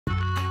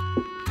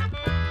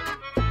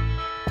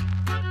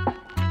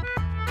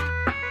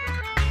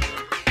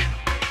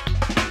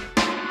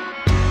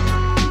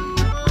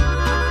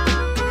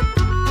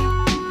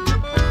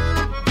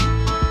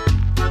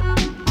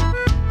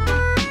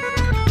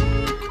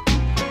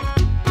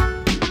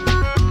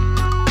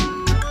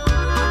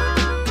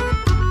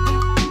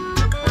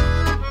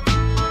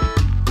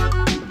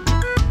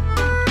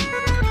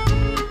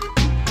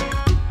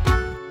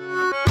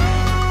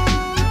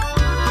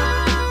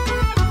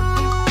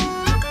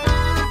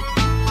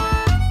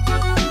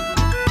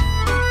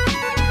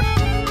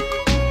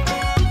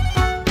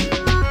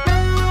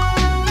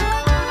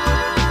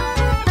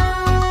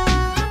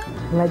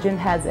legend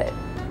has it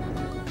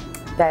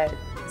that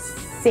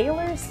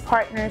sailors,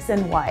 partners,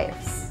 and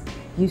wives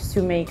used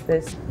to make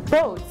this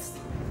boats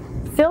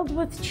filled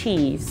with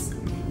cheese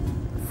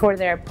for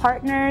their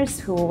partners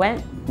who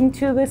went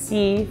into the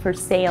sea for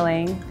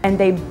sailing, and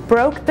they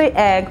broke the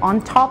egg on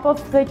top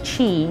of the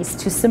cheese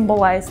to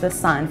symbolize the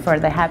sun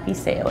for the happy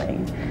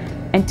sailing.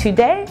 And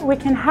today we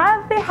can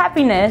have the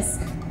happiness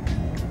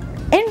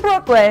in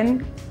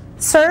Brooklyn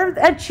served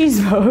at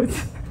Cheeseboat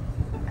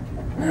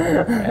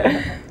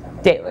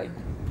daily.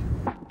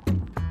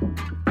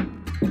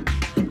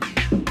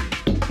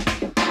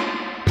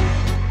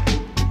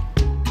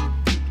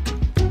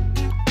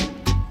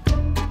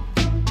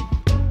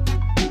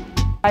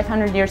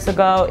 "500 years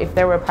ago, if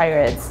there were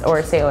pirates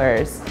or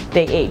sailors,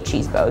 they ate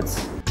cheese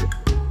boats."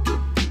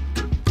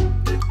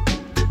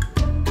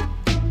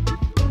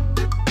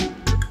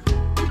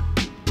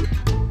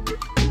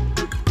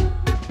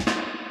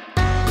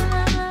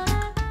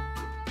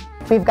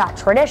 We've got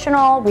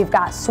traditional, we've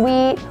got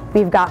sweet,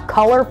 we've got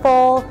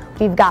colorful,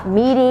 we've got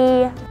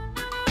meaty.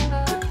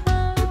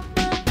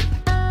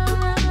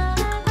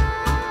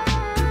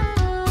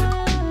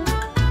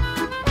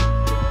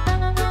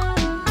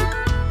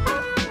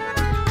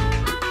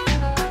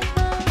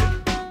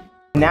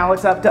 Now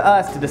it's up to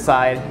us to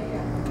decide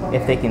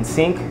if they can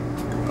sink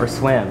or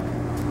swim.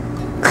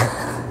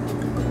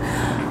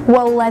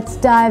 Well, let's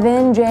dive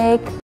in,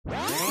 Jake.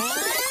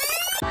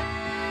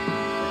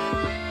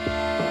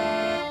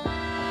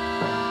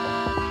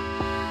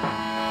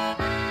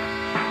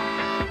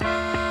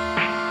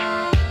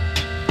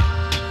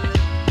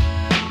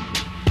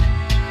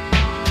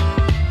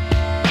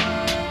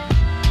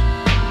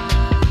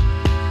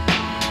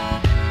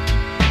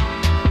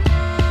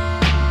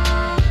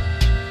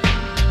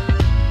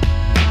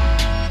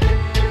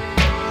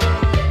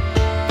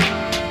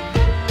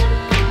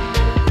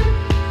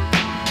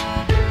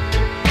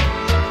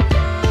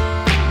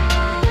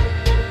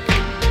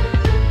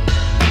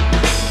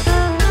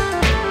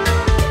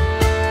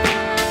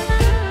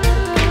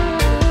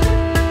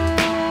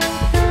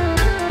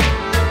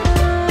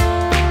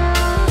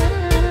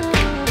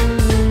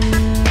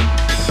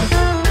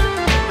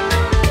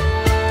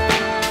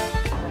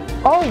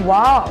 Oh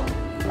wow,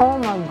 oh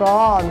my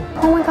god,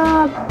 oh my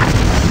god.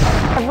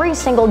 Every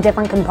single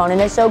different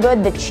component is so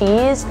good. The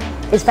cheese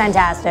is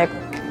fantastic.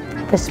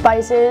 The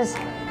spices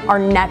are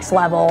next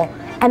level.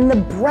 And the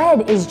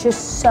bread is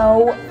just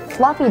so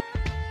fluffy.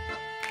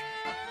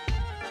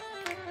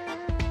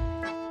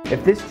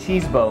 If this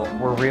cheese boat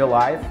were real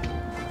life,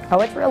 Oh,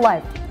 it's real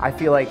life. I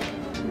feel like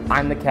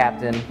I'm the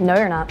captain. No,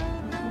 you're not.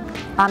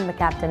 I'm the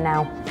captain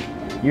now.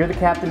 You're the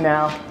captain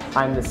now,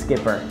 I'm the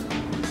skipper.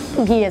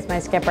 He is my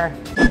skipper.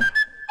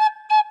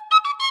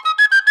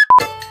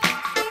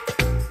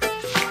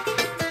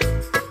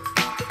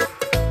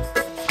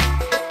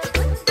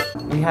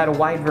 We had a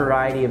wide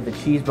variety of the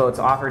cheese boats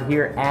offered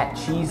here at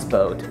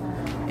Cheeseboat.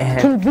 And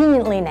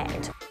Conveniently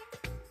named.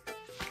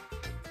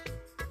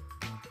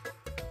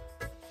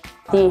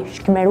 The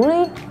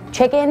Shkmeruli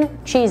chicken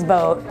cheese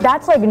boat.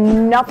 That's like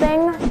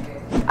nothing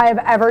I've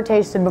ever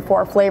tasted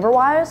before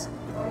flavor-wise,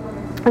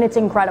 and it's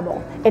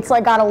incredible. It's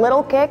like got a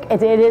little kick.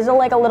 It is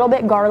like a little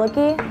bit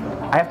garlicky.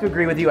 I have to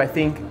agree with you. I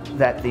think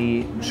that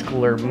the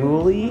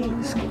Shkmeruli,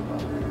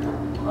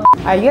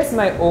 I guess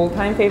my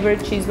all-time favorite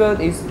cheeseboat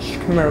is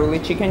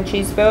Cheeseboat chicken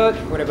cheeseboat.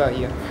 What about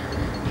you?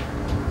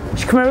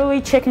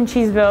 Cheeseboat chicken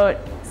cheeseboat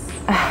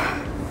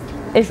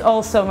is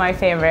also my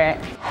favorite.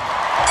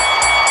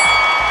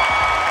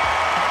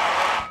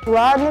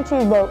 Ride in the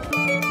cheese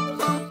boat.